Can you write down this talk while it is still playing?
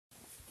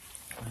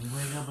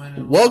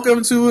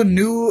Welcome to a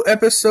new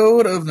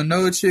episode of the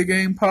No Chick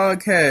Game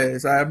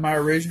podcast. I have my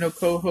original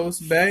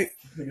co-host back.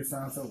 Nigga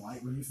sounds so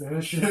white when you say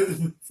that shit.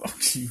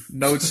 Fuck you.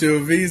 No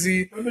Chill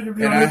VZ.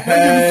 And I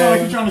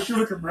have... trying to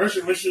shoot a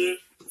commercial and shit.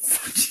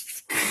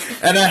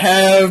 And I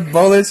have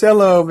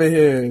Bolicello over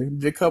here.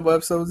 Did a couple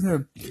episodes of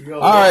him.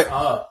 Alright.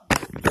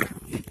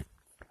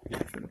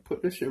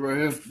 Put this shit right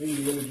here.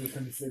 Nigga really just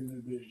gonna sit in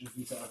this bitch just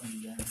be talking to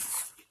you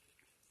guys.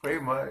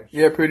 Pretty much.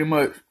 Yeah, pretty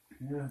much.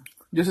 Yeah.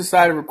 Just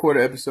decided to record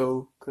an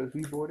episode because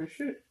we bored as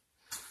shit.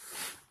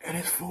 And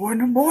it's 4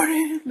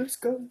 a.m. Let's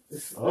go.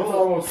 It's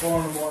almost 4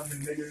 a.m,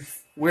 niggas.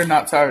 We're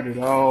not tired at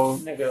all.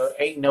 Nigga,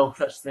 ain't no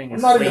such thing I'm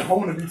as not sleep. even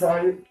home to be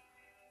tired.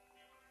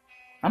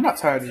 I'm not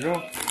tired at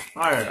all.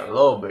 I'm a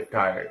little bit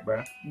tired,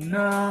 bro.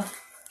 Nah.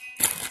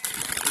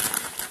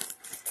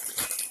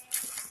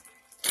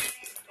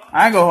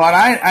 I ain't gonna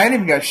lie. I ain't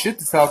even got shit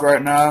to talk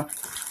right now.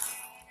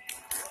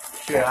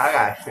 Shit, I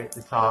got shit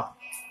to talk.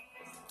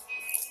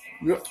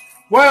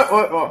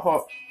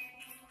 What?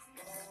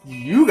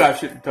 You got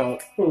shit to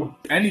talk. Who?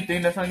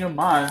 Anything that's on your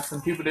mind.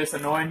 Some people that's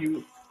annoying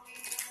you.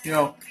 You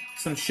know,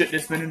 some shit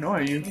that's been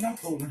annoying you. I'm not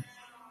cool.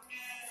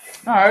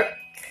 Alright.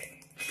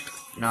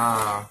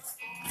 Nah.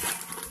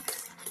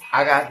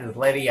 I got this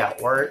lady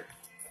at work.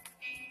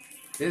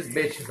 This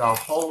bitch is a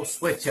whole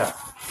switch up.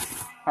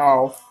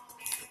 Oh.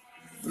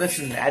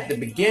 Listen, at the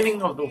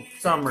beginning of the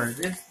summer,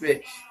 this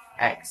bitch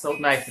acts so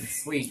nice and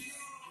sweet.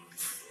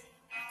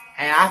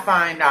 And I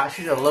find out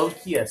she's a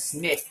low-key a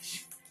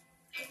snitch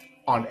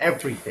on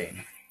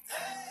everything.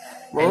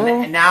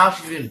 And now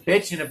she's been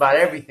bitching about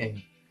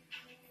everything.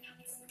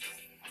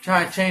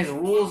 Trying to change the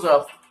rules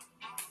up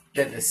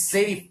that the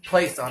city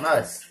placed on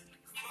us.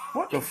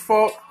 What the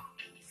fuck?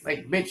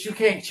 Like, bitch, you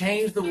can't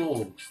change the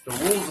rules. The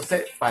rules are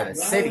set by the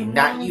city,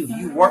 not you.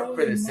 You work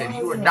for the city.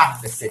 You are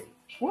not the city.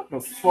 What the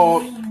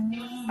fuck?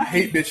 I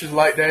hate bitches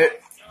like that.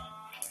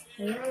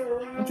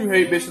 Don't you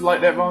hate bitches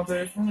like that,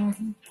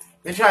 Vontae?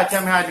 They try to tell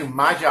me how to do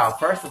my job.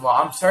 First of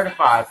all, I'm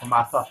certified for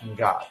my fucking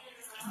job.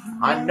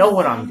 I know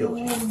what I'm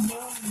doing.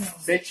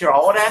 Sit your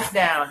old ass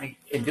down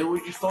and do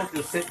what you're supposed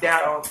to. Sit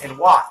down and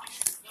watch.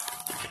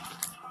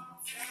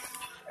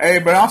 Hey,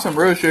 but on some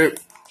real shit,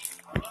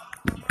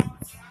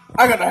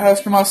 I got the house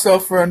to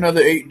myself for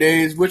another 8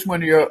 days. Which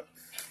one are you up?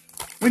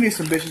 We need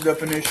some bitches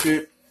up in this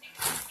shit.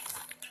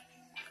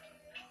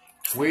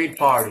 Weed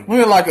party. We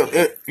need like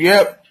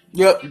yep,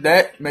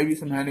 that, maybe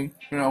some honey,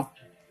 you know.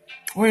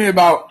 We need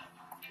about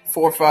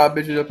 4 or 5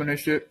 bitches up in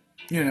this shit,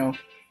 you know.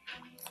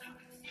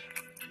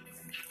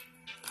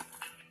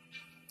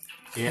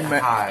 Get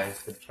high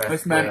is the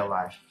best way of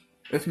life.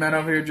 This man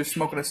over here just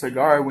smoking a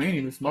cigar. We ain't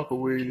even smoking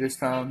weed this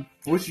time,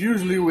 which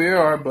usually we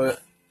are,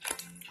 but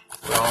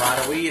we're all out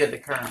of weed at the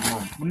current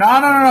moment.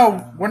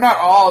 No. We're not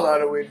all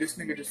out of weed. This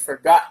nigga just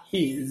forgot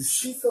his.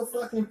 She's so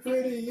fucking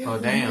pretty. Oh,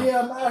 damn.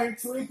 Yeah, I'm out here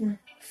tweaking.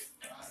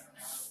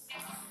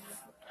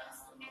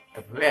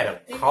 If we had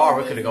a car,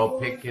 we could have go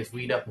pick his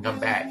weed up and come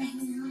back.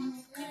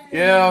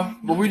 Yeah,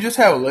 but we just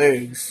have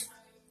legs.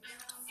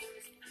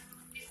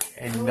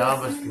 And none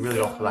of us really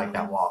don't feel like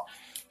that walk.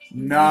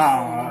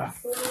 Nah.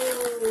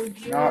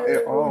 Not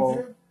at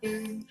all.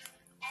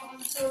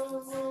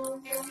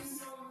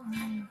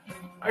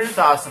 I just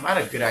thought I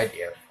had a good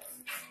idea.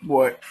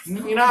 What?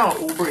 You know how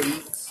Uber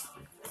Eats?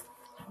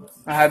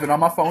 I have it on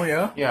my phone,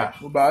 yeah. Yeah.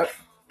 What about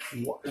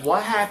it?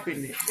 What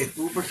happened if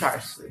Uber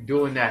starts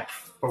doing that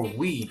for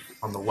weed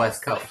on the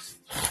West Coast?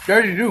 They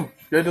already do.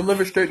 They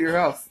deliver straight to your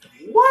house.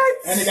 What?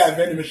 And they got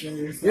vending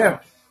machines. Yeah.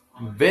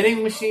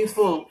 Vending machines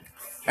full.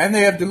 And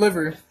they have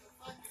delivery.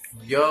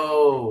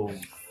 Yo.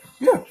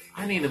 Yeah.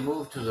 I need to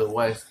move to the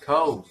West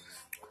Coast.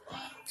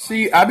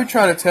 See, I be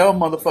trying to tell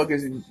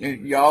motherfuckers, and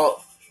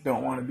y'all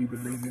don't want to be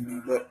believing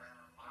me, but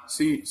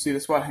see,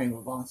 that's why I hang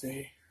with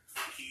Vontae.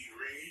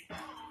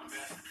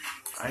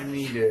 I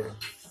need to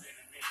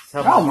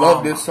tell I my love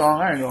mom. this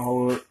song. I ain't gonna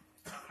hold it.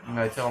 I'm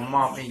gonna tell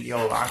mom, hey,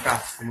 yo, I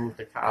got to move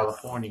to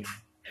California.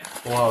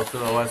 Well, to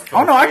the West Coast.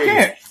 Oh no, I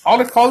can't. All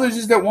the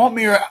colleges that want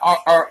me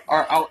are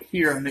out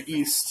here in the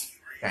East.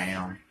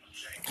 Damn.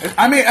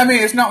 I mean,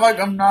 it's not like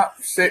I'm not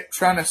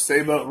trying to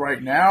save up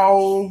right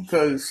now,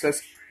 because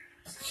that's...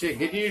 Shit,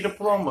 get your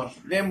diploma,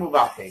 then move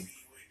out there.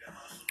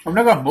 I'm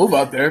not gonna move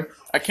out there.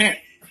 I can't.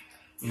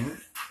 Mm-hmm.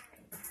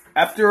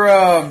 After,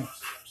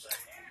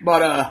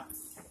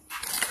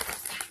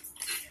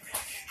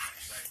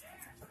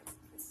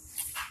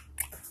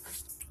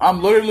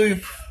 I'm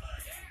literally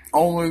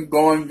only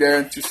going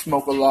there to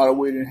smoke a lot of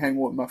weed and hang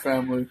with my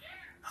family.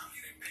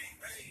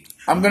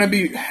 I'm gonna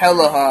be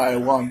hella high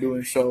while I'm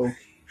doing so.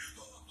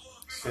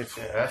 Shit,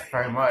 that's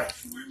pretty much.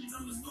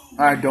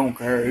 I don't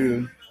care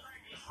either.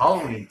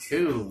 Halloween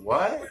 2,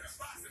 what?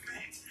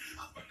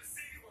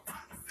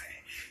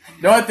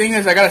 The only thing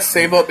is I gotta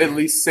save up at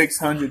least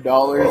 $600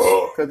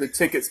 because the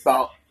ticket's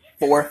about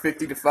 $450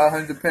 to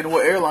 $500 depending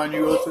what airline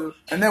you go to,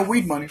 and then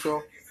weed money.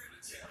 So,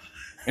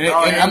 I'm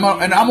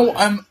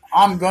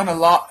going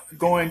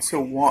to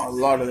want a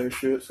lot of their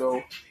shit.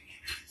 So,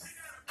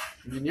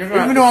 You're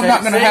gonna even though I'm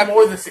not gonna have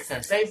more than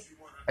 $600, save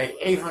like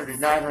 $800,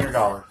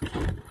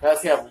 $900.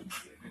 That's got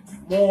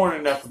more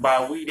than enough to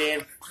buy weed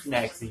and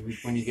snacks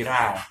when you get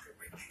high.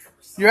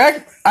 You're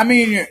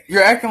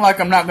acting like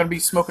I'm not gonna be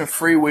smoking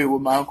free weed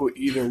with my uncle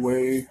either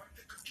way.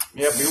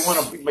 Yeah,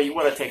 but you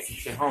wanna take some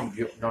shit home,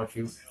 don't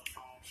you?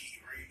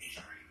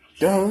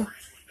 Duh.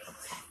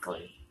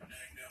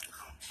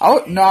 I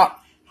would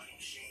not.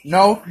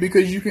 No,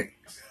 because you can.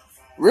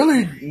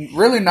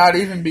 Really not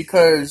even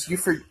because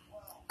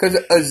because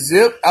a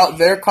zip out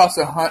there costs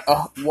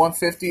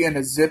 $150 and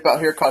a zip out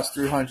here costs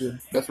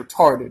 $300. That's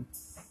retarded.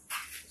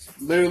 It's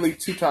literally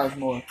 2 times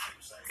more.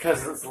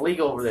 Because it's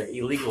legal over there,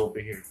 illegal over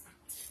here.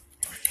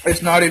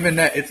 It's not even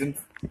that. It's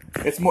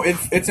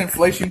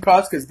inflation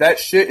costs because that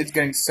shit is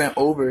getting sent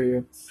over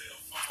here.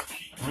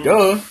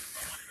 Duh.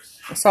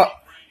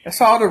 That's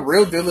how all the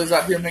real dealers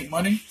out here make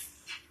money.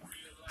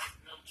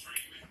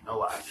 No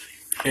lie.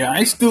 Yeah, I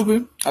ain't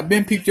stupid. I've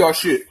been peeped y'all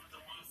shit.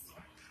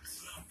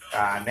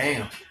 God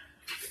damn.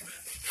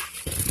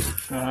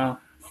 I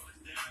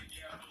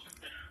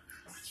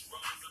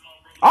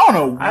don't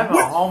know. I have a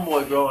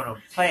homeboy growing a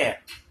plant.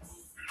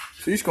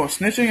 So you just gonna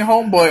snitch on your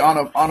homeboy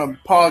on a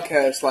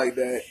podcast like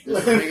that?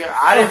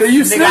 I didn't.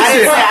 You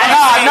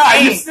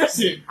snitching? You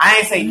snitching. I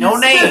ain't say no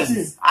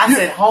names. I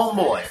said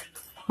homeboy.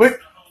 But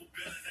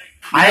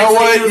I didn't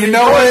say he was in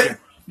Georgia.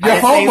 I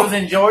didn't say he was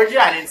homeboy. in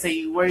Georgia. I didn't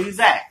say where he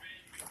was at.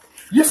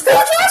 You still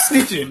try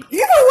snitching.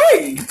 Either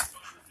way,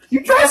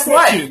 you try Guess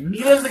what? snitching.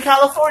 He lives in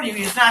California.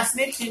 He's not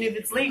snitching if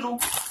it's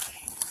legal.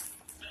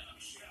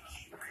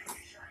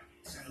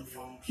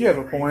 You have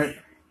a point.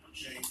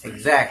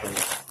 Exactly.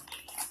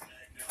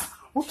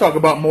 We'll talk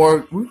about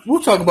more.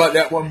 We'll talk about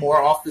that one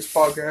more off this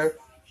podcast.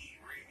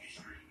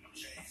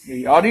 Yeah,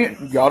 y'all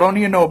don't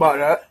need to know about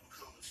that.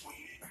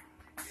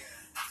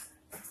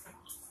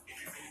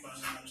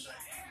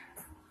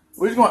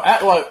 We're just gonna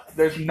act like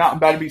there's not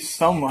about to be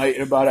sunlight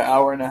in about an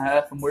hour and a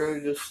half, and we're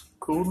just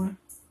cooling.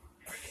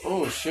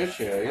 Oh shit!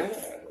 Yeah.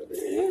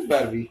 It's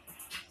about to be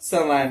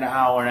sunlight in an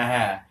hour and a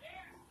half.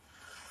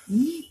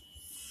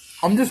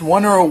 I'm just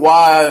wondering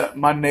why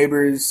my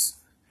neighbor's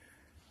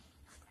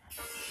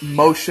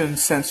motion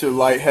sensor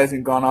light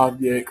hasn't gone off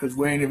yet, because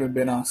we ain't even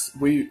been on.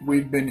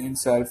 We've been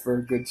inside for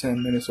a good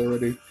 10 minutes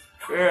already.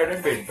 Yeah,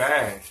 that bitch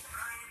bad.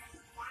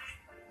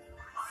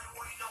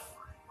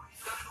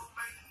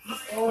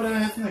 Oh,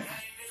 that's nice.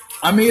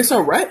 I mean, it's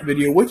a rap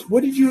video.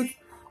 What did you?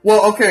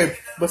 Well, okay.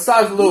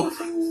 Besides a little.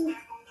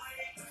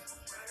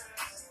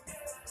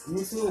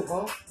 Me too,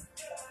 bro.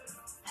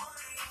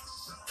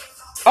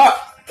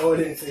 Oh, it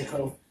didn't say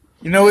ho.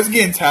 You know, it's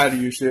getting tired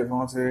of your shit,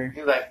 Vontae.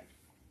 He's like,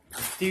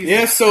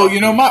 Yeah, so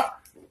apparently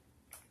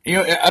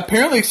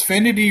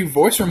Xfinity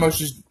voice remotes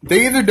just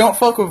they either don't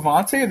fuck with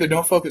Vontae or they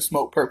don't fuck with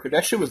Smoke Perk.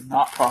 That shit was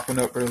not popping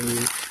up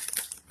earlier.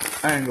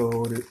 I ain't gonna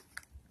hold it.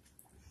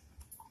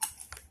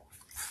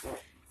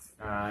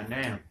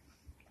 Damn.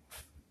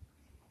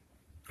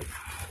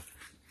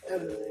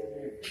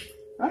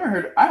 I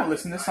haven't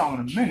listened to this song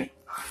in a minute.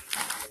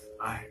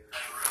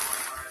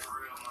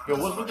 Yo,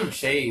 what's with them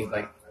shades?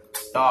 Like,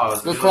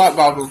 stars. The clock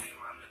goggles.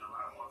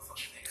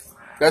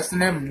 That's the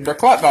name of them. They're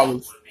clock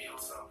goggles.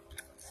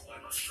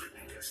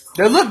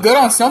 They look good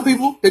on some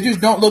people. They just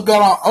don't look good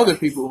on other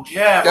people.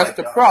 Yeah. That's like,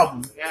 the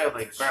problem. Yeah,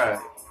 like,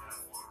 bruh.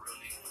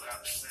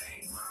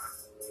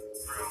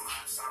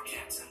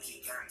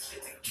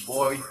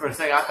 Boy, for a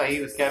second I thought he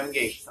was Kevin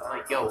Gates. I'm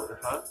like, yo, what the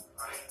fuck?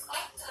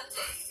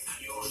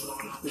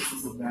 This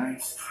is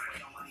nice.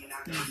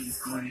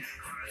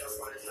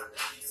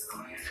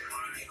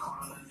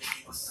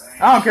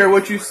 I don't care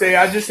what you say.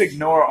 I just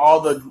ignore all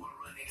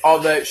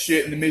that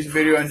shit in the music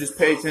video and just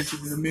pay attention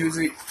to the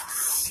music.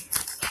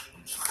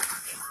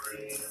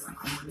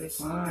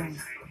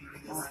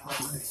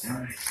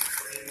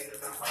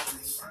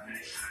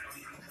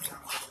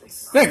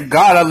 Thank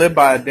God I live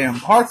by a damn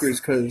Parker's,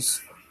 because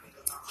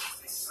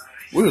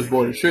we was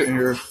bored as shit in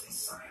here.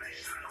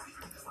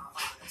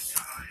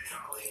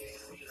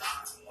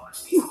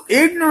 You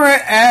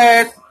ignorant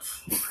ass.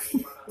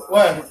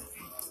 What?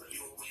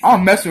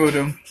 I'm messing with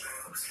him.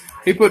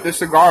 He put the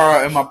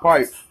cigar in my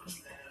pipe.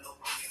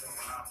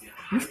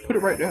 You should put it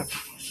right there.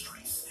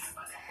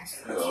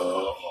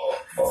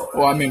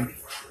 Well, I mean,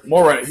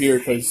 more right here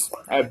because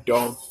I have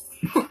dogs.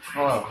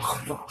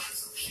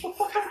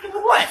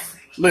 What?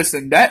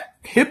 Listen, that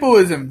hippo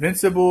is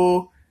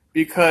invincible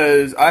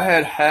because I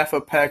had half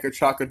a pack of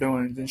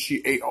chocodons and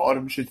she ate all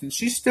them shits and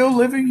she's still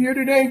living here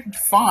today.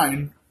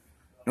 Fine.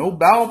 No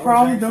bowel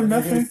problems, no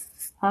nothing.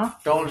 Huh?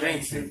 Don't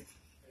jinx it.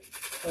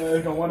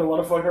 They're gonna wonder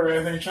why the fuck her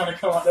ass ain't trying to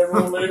come out that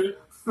room later.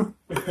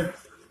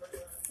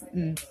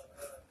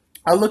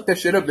 I looked that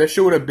shit up. That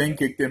shit would have been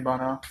kicked in by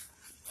now.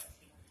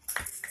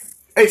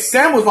 Hey,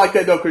 Sam was like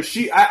that though, cause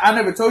I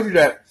never told you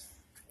that.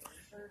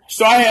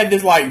 So I had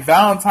this like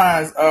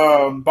Valentine's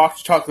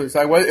box of chocolates.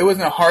 Like, it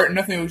wasn't a heart,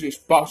 nothing. It was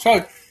just box of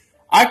chocolates.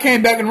 I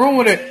came back in the room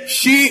with it.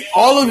 She ate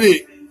all of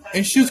it,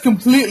 and she was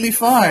completely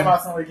fine.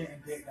 About somebody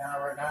getting dick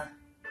down right now.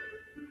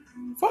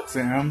 Fuck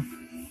Sam.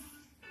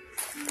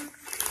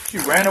 She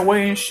ran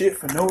away and shit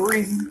for no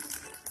reason.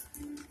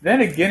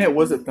 Then again, it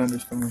was a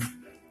thunderstorm,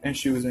 and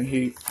she was in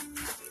heat.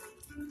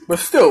 But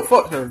still,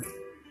 fuck her.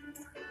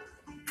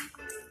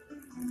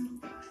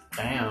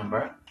 Damn,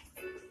 bro.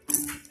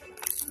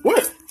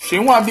 What? She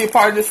didn't want to be a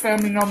part of this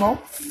family no more.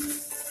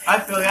 I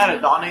feel like I had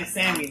a dog named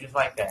Sammy just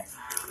like that.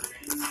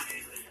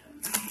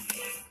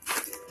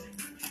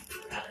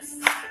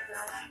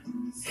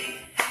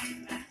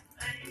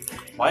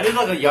 Why do you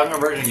look like a younger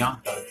version of Young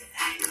Thug?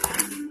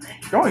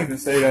 Don't even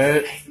say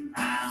that.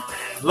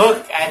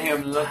 Look at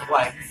him, look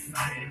like.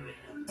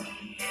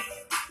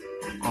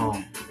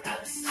 Oh.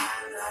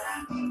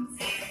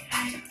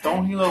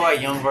 Don't he look like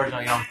a young version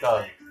of Young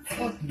Thug?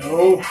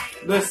 No.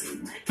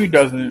 Listen, He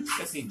doesn't.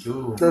 yes he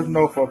do. There's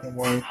no fucking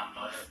way.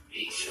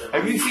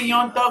 Have you seen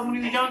Young Thug when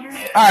he was younger?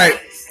 Alright.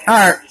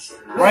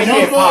 Right Young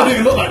here, Thug pause.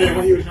 didn't look like that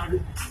when he was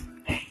younger.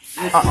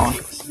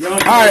 Young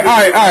Thug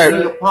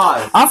Alright.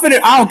 Pause.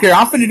 I don't care.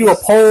 I'm finna do a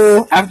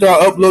poll after I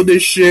upload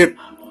this shit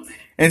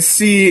and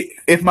see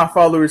if my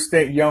followers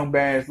think Young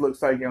Bands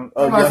looks like I'm about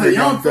to younger say,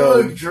 Young Young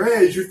Thug Thug.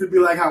 dreads used to be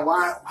like how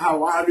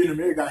YB and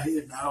Amir got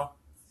hit now.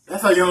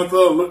 That's how Young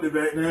Thug looked it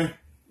back then.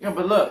 Yeah,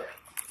 but look.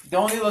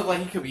 Don't he look like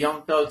he could be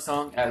Young Thug's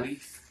son, at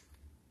least?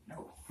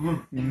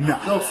 No.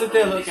 No, sit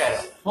there and look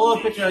at it. Pull a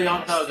picture of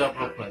Young Thug up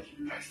real quick.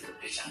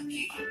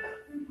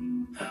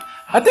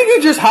 I think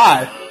you're just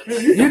high.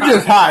 You're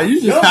just high. You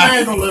Young just man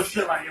high. don't look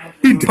shit like Young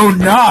Thug. You do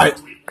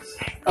not.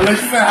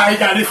 Unless you say how he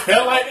got his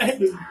hair like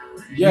that.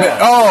 Yeah.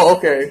 Oh,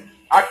 okay.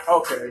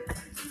 Okay.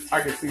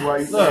 I can see why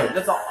you say Look, it.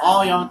 that's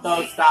all Young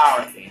Thug style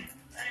right there.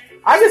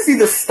 I can see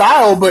the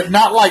style, but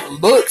not like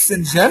looks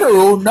in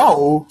general.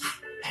 No.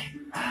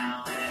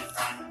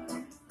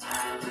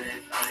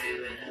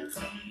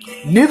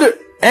 Neither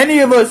any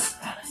of us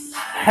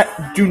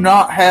do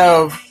not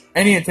have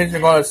any intention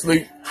of going to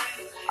sleep.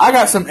 I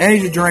got some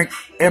energy drink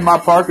in my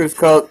Parker's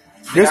cup.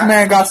 This Yeah.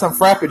 man got some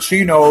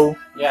Frappuccino.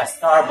 Yeah,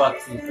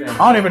 Starbucks and film.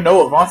 I don't even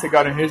know what Vontae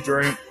got in his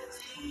drink.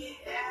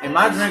 And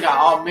my drink got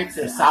all mixed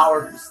of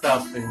sour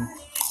stuff and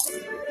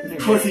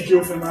Pussy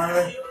juice in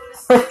mine.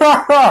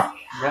 goddamn.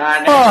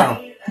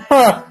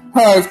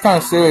 It's kind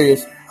of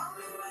serious.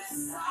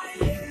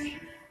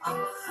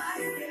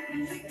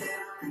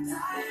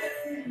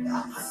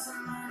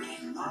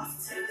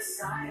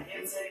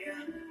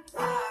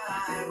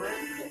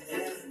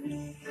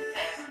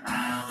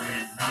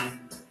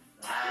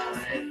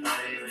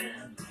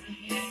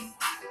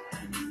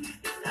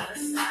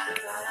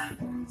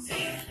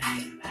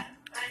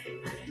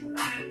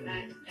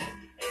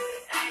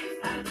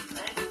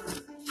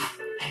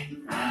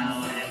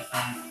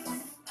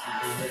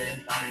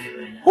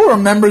 Who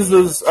remembers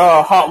those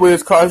Hot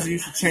Wheels cars you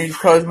used to change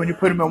colors when you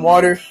put them in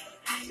water?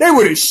 They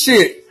were the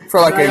shit for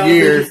like a You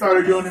year.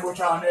 started doing it with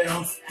y'all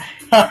nails.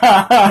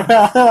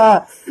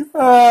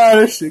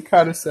 This shit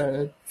kind of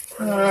sad.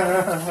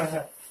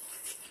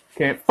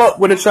 Can't fuck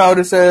with a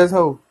childish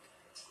asshole.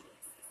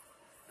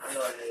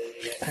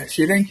 That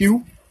shit ain't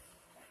you.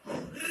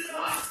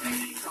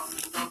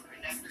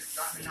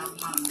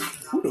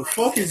 Who the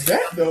fuck is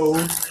that though?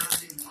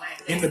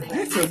 In the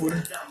bathtub with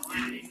him.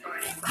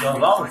 Yo,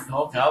 if I was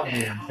smoking, I would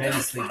be in bed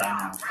and sleep by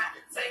now.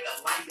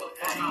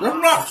 That's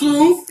not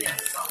true.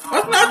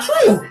 That's not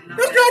true.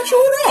 That's not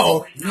true at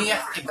all. Me,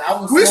 if I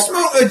was We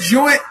smoking, smoked a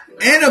joint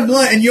and a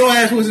blunt and your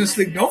ass wasn't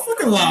asleep. Don't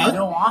fucking you lie.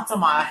 don't want to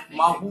my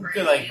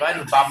hookah like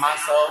buddy by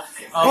myself.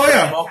 Oh,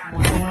 yeah. Smoking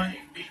with someone.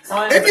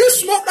 If you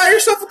smoke by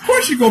yourself, of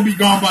course you're gonna be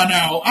gone by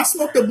now. I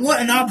smoked a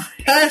blunt and I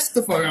passed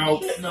the fuck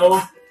out.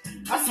 No.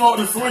 I smoked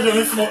the switcher,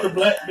 they smoked the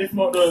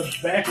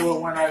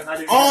backwood one night. And I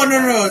didn't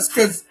No. It's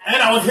because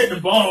And I was hitting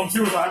the bone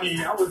too. So I mean,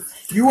 I was.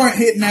 you weren't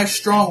hitting that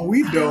strong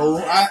weed though.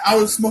 I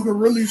was smoking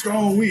really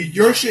strong weed.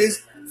 Your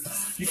shit's,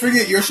 you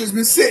forget your shit's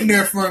been sitting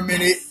there for a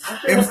minute,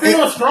 It was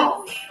still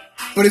strong.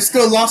 but it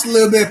still lost a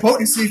little bit of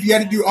potency. If you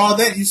had to do all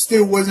that, you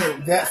still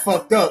wasn't that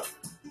fucked up.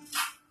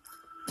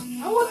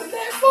 I wasn't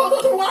that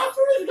fucked up when I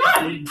first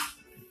got it.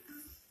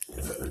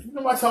 You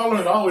know, my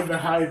tolerance always been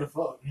high as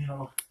fuck, you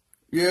know.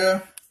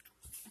 Yeah.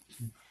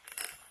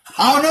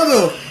 I don't know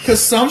though,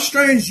 because some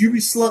strains you be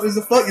slumped as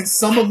a fuck, and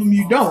some of them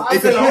you don't. I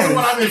It said the only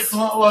one depends. I been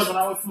slumped was when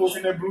I was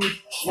smoking that blue.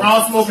 When I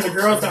was smoking the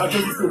Girl Scout, I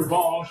took you through the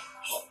ball.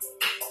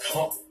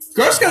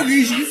 Girl Scout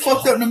usually you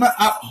fucked up no matter.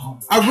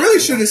 I really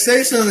should have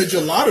said something to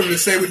Gelato to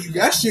say when you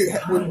got shit.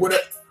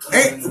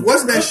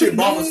 Wasn't that shit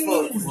bomb as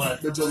fuck?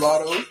 What? The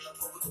Gelato.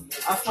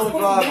 I smoked a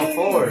lot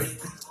before.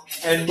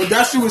 And But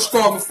that shit was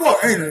strong before,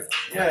 ain't it?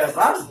 yeah, if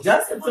I was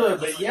adjusted to it,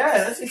 but yeah,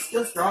 that shit's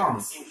still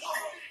strong.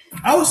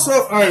 I was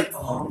so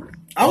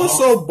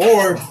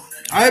bored.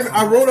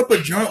 I rolled up a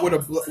joint with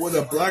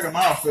a black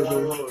amount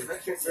filter.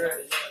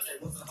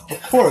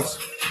 Of course.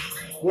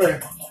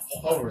 Where?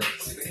 Over it.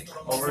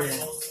 Over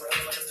here.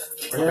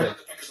 Yeah.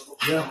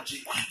 Yeah.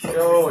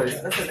 Yo,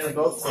 that's the new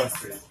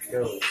Ghostbusters.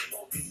 Yo,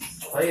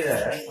 play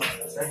that.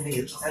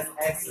 That's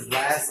X's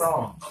last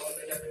song.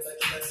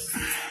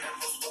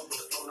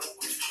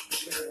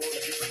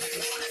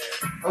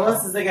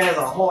 Unless this nigga has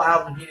a whole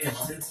album he didn't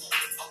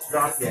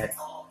drop yet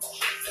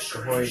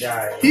before he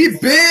died. He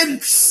been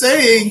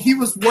saying he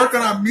was working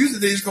on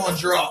music that he's gonna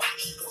drop.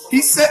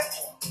 He said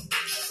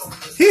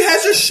he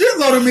has a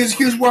shitload of music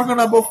he was working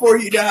on before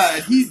he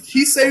died. He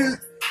said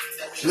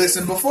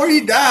Listen, before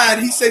he died,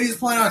 he said he's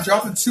planning on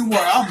dropping 2 more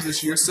albums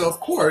this year. So of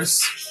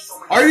course,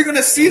 all you're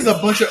gonna see is a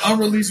bunch of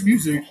unreleased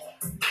music.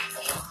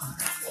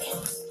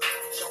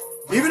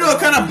 Even though it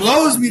kind of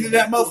blows me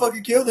that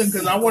motherfucker killed him,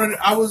 because I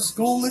was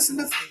gonna listen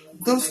to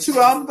those 2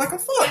 albums like a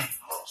fuck.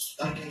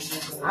 I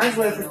just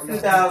waiting for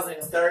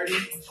 2030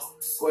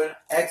 when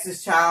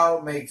X's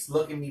Child makes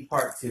 "Look at Me"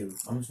 Part 2.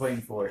 I'm just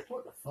waiting for it.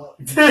 What the fuck?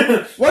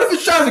 What if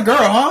his child's a girl,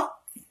 huh?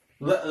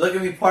 Look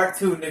at Me Part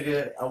 2,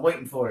 nigga. I'm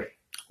waiting for it.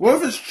 What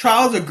if his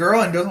child's a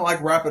girl and doesn't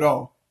like rap at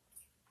all?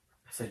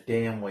 That's a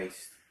damn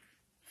waste.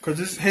 Because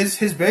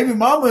his baby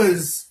mama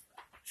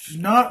she's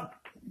not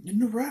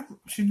into rap.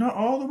 She's not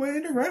all the way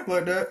into rap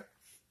like that.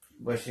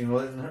 But she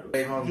wasn't.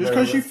 Just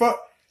because she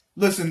fuck.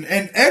 Listen,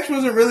 and X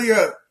wasn't really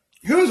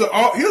he was an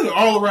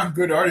all around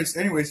good artist.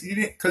 Anyways, he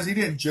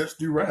didn't just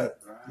do rap.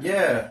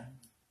 Yeah,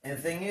 and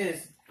the thing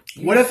is,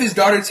 what if his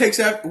daughter takes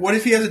after? What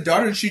if he has a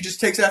daughter and she just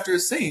takes after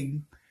his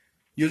singing?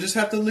 You'll just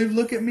have to leave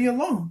 "Look at Me"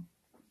 alone.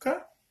 Okay.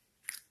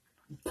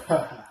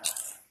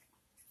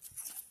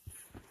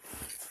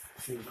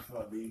 See what the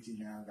fuck BET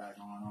Jam got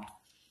going on.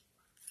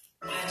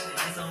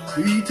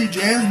 BET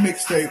Jam's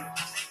mixtape.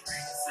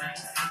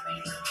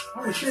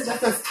 Holy shit,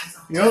 that's a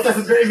Yep.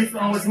 Gravy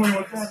song with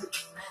 21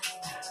 Savage.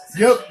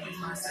 Yep.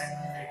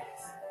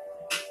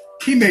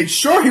 He made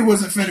sure he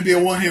wasn't finna be a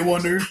one-hit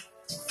wonder.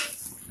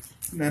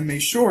 And I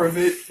made sure of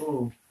it.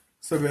 Ooh.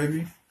 So,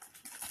 baby.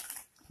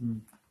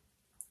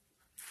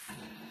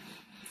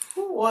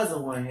 Who was a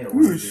one-hit You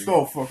wonder? are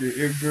so fucking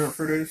ignorant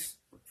for this.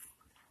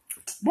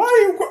 Why are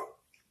you...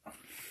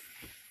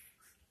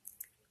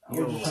 I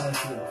was just trying to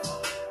see.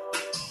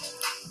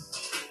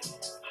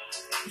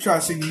 You try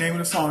to sing the name of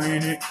the song,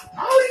 ain't it? I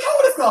already know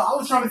what it's called. I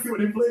was trying to see what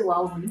they played while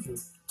I was on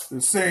YouTube.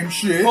 The same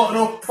shit. Fuck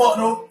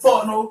no.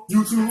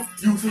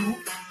 YouTube.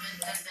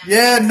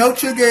 Yeah, No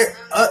Chill Gang...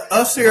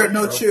 us here at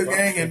No Chill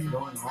Gang, and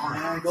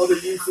Man, go to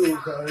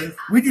YouTube, cuz.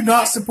 we do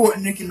not support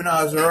Nicki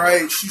Minaj,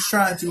 alright? She's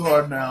trying too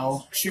hard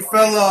now. She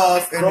fell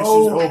off, and she's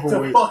Go over to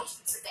with.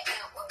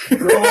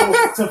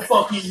 Go to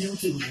fucking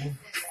YouTube.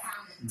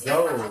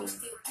 Yo.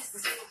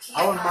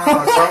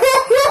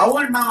 I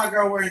wouldn't mind my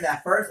girl wearing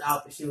that first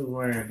outfit she was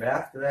wearing, but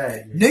after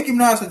that, Nicki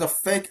Minaj has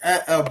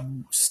a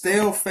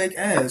stale fake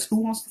ass. Who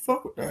wants to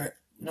fuck with that?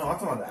 no, I'm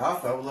talking about the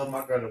outfit. I would love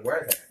my girl to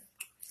wear that.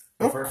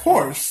 Of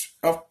course.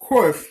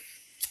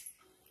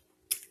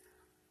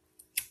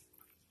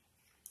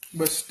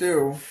 But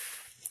still,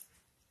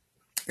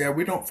 yeah,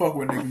 we don't fuck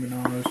with Nicki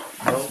Minaj.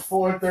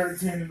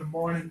 4:13 in the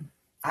morning.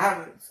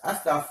 I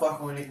stopped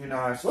fucking with Nicki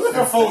Minaj. What if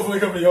her folks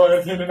wake up in your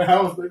ass in the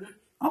house, nigga?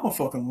 I'm a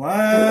fucking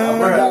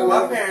Bruh,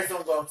 lie. my parents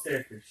don't go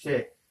upstairs for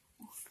shit.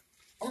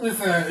 I'm just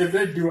saying, if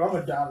they do, I'm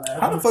gonna die How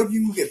the laughing. fuck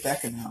you can get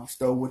back in the house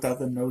though without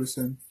them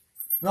noticing?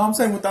 No, I'm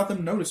saying without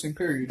them noticing.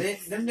 Period.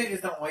 Them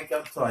niggas don't wake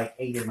up till like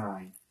 8 or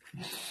 9.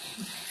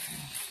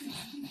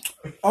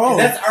 Oh,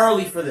 That's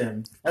early for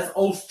them. That's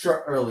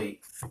ultra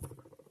early.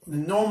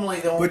 Normally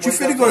they don't. but you wake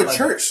finna up go till, to like,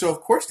 church, so of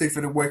course they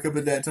finna wake up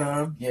at that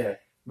time. Yeah,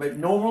 but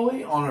normally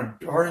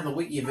during the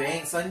week, if it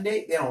ain't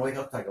Sunday, they don't wake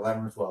up till like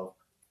 11 or 12.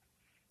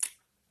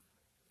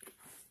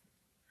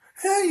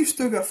 Hey, you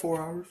still got 4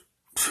 hours.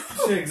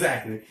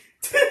 Exactly.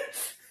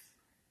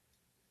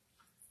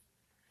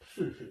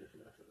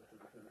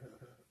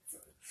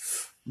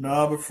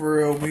 Nah, but for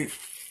real,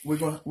 we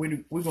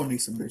gonna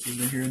need some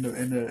bitches in here in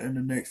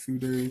the next few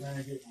days.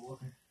 Man, get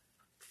walking.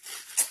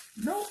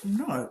 No, I'm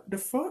not. The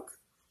fuck?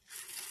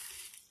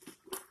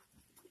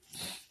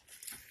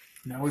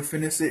 Now we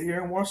finna sit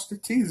here and watch the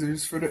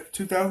teasers for the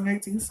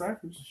 2018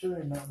 Cyphers. Sure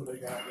ain't nothing, but they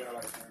got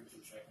like 32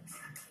 seconds.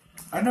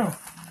 I know.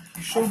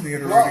 You showed me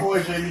it Rock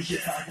already. boy JD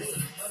shit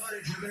talking.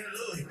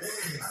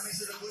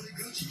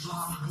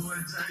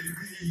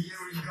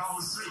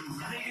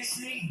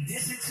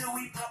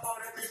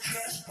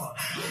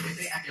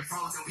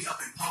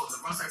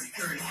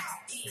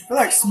 I feel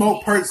like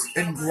Smoke Perks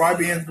and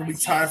YBN's gonna be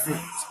tied for,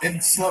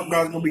 and Slump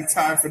Dog's gonna be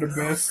tied for the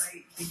best.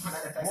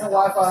 And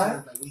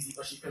Wi-Fi.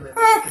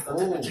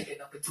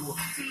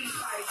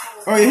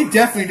 Oh yeah, he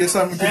definitely did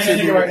something to And that nigga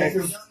contribute. right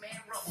there too.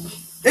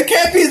 It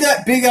can't be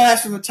that big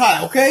ass of a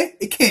tie, okay?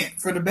 It can't.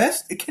 For the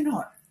best, it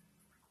cannot.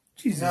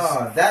 Jesus.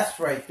 No, that's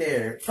right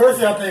there.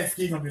 Personally, I think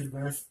Ski gonna be the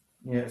best.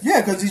 Yes.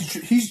 Yeah, because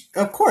he's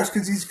of course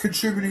because he's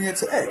contributing it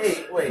to X.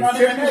 Hey, wait. No,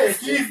 nigga,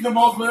 Ski's the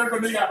most lyrical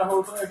nigga out the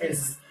whole time.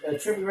 Is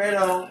Trippie Redd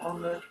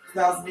on the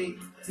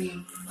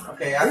 2018?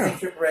 Okay, I think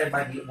Trippie Redd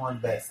might be one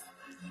best.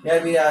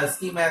 That'd be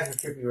Ski Mask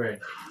or Trippie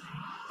Redd.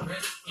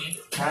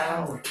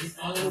 Power. It's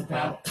all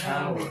about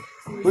power.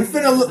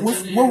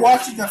 We're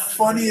watching the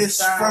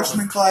funniest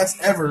freshman class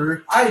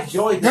ever. I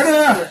enjoyed No,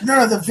 this.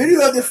 no. The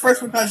video of this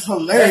freshman class is That's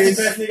hilarious.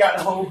 the best nigga out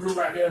the whole group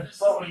right there.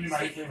 Fuck with me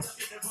right there.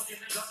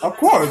 Of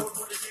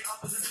course.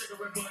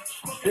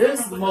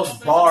 This is the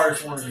most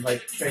bars one,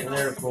 like straight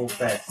lyrical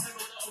best.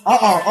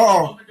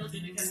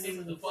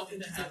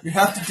 You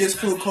have to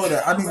disclude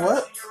Kodak. I mean,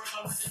 what?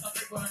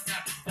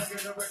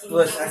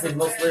 Plus, I said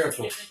most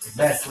lyrical.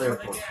 Best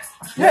lyrical.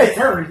 Yeah,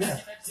 Curry, yeah.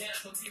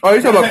 Oh,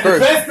 you talking about The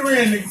first? best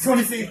three in the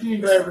 2016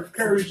 draft was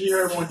Curry, G.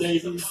 Herbo, and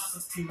Davies.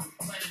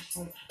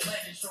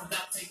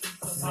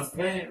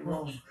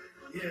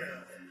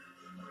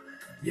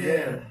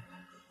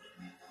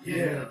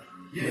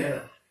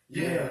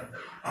 Yeah.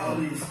 All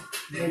these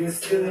niggas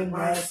stealing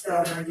my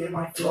style, trying to get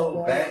my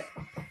flow back.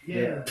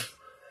 Yeah.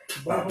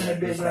 Bumping that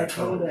bitch like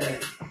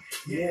Kodak.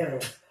 Yeah.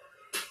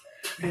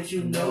 Bitch,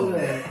 you know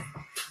that.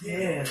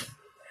 Yeah.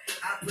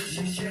 I push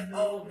your shit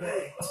all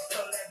back.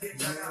 Tell that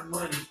bitch I got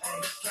money.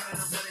 Hey, trying to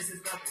money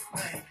since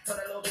nothing. Hey, tell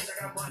that little bitch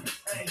I got money.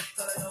 Hey,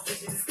 tell that little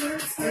bitch it's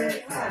skirt,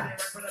 skirt, high.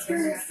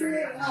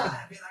 Skirt,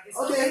 high.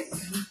 Okay.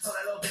 Tell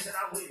that little bitch that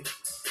I'm with it.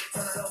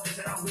 Tell that little bitch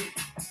that I'm with it.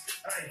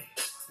 Hey,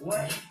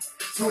 what?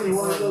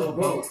 21 little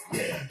boat.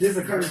 Yeah. This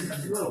a curse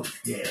road.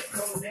 Yeah.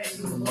 Kodak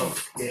do the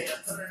most. Yeah.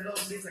 Tell that little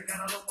bitch I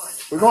got no money.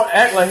 We're gonna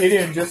act like he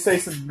didn't just say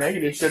some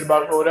negative shit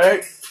about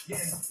Kodak. Yeah.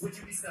 What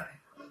you be saying?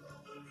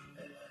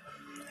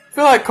 I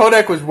feel like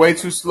Kodak was way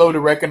too slow to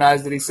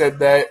recognize that he said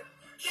that.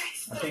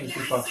 I think he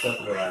fucked up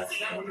the last.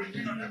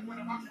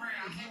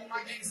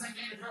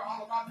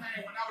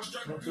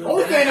 The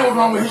only thing that was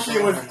wrong with his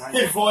shit was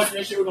his voice, and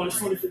that shit was only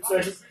 26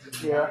 seconds.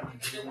 Yeah.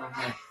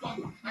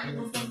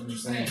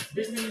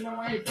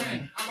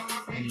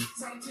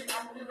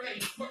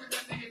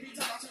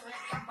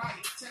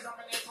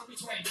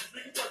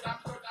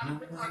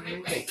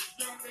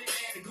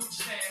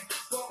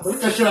 Look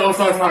at that shit I was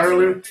talking about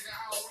earlier.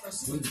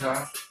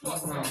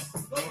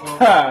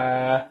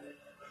 Ha.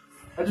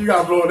 I just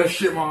gotta blow that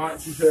shit my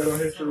auntie said on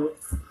his throat.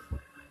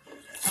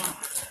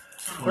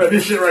 Right,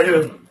 this shit right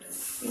here.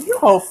 You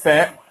whole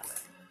fat.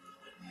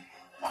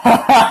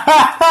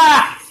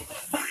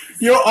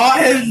 Your aunt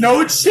has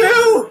no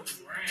chill.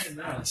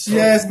 She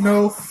has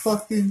no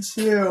fucking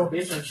chill.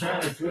 Bitch, I'm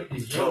trying to quit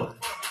this joke.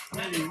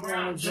 Nigga,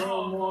 round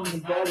drum on the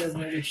better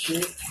nigga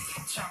shit.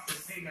 Chop the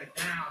finger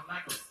down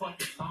like a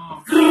fucking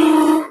long.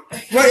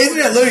 Wait, isn't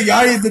that Lil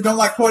Yachty that don't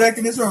like Kodak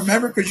in this one?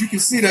 Remember? Because you can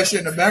see that shit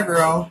in the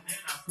background.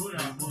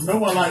 No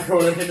one like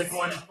Kodak in this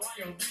one.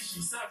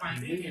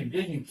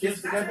 Didn't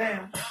kiss the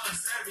goddamn.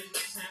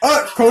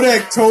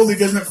 Kodak totally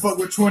doesn't fuck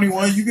with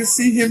 21. You can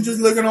see him just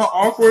looking all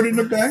awkward in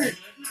the back.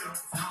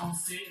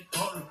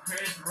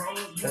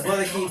 That's what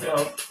they keep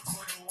up.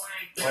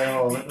 Wait,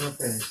 hold on, let me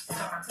finish.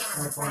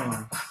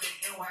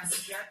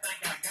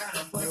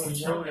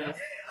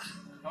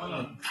 Hold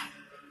on.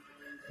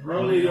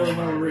 Rollie on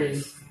my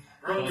wrist.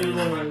 Rollie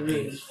on my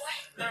wrist.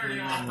 30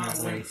 on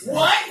my waist.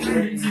 What?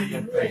 30 to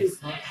your face.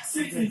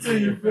 60 to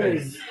your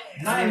face.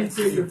 90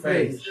 to your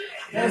face.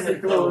 That's a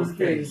closed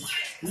case.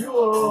 You a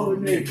old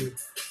nigga.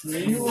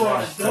 Man, you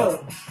washed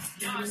up.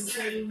 You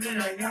say you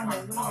like I'm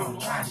a mother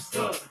washed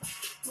up.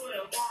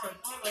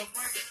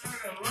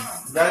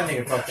 That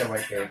nigga fucked up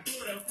right there.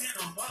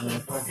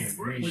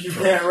 When you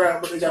can't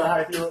rap, but they gotta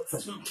hype you up.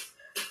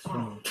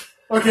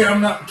 Okay,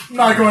 I'm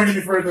not going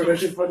any further. That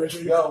shit, fuck that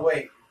shit. Yo,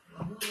 wait.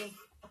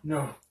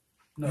 No.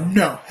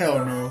 No,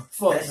 hell no.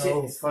 Fuck That shit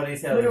no. is funny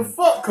as hell. Nigga,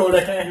 fuck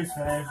Kodak and his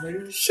fans,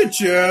 nigga. Shit,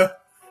 yeah.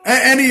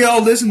 Any of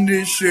y'all listen to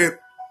this shit?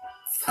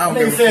 I don't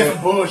Nigga give a said fuck.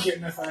 some bullshit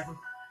in that cycle.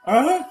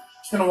 Uh-huh.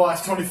 Just gonna watch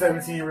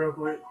 2017 real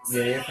quick.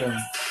 Yeah, you're from.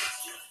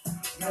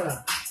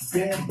 Yeah.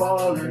 Ben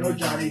Baller, no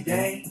Johnny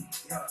Gang.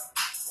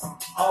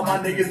 All my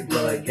niggas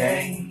blood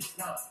gang.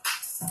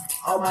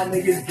 All my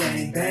niggas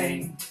gang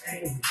bang.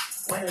 Hey,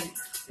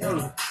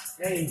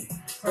 hey,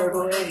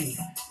 purple hey.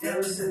 Yo,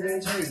 this is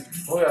that tree.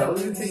 Oh yeah, who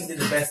do you think did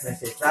the best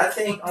message? I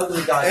think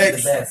Ugly God did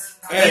X. the best.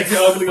 X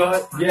Ugly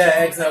God. Yeah,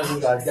 X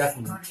Ugly God,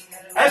 definitely.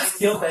 X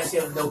killed that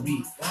shit with no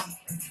beat.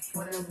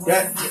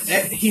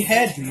 That he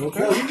had to, okay?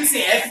 Yo, you can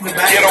see X in the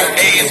back. Get on A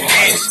is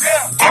bitch.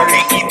 I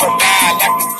can't keep a vibe like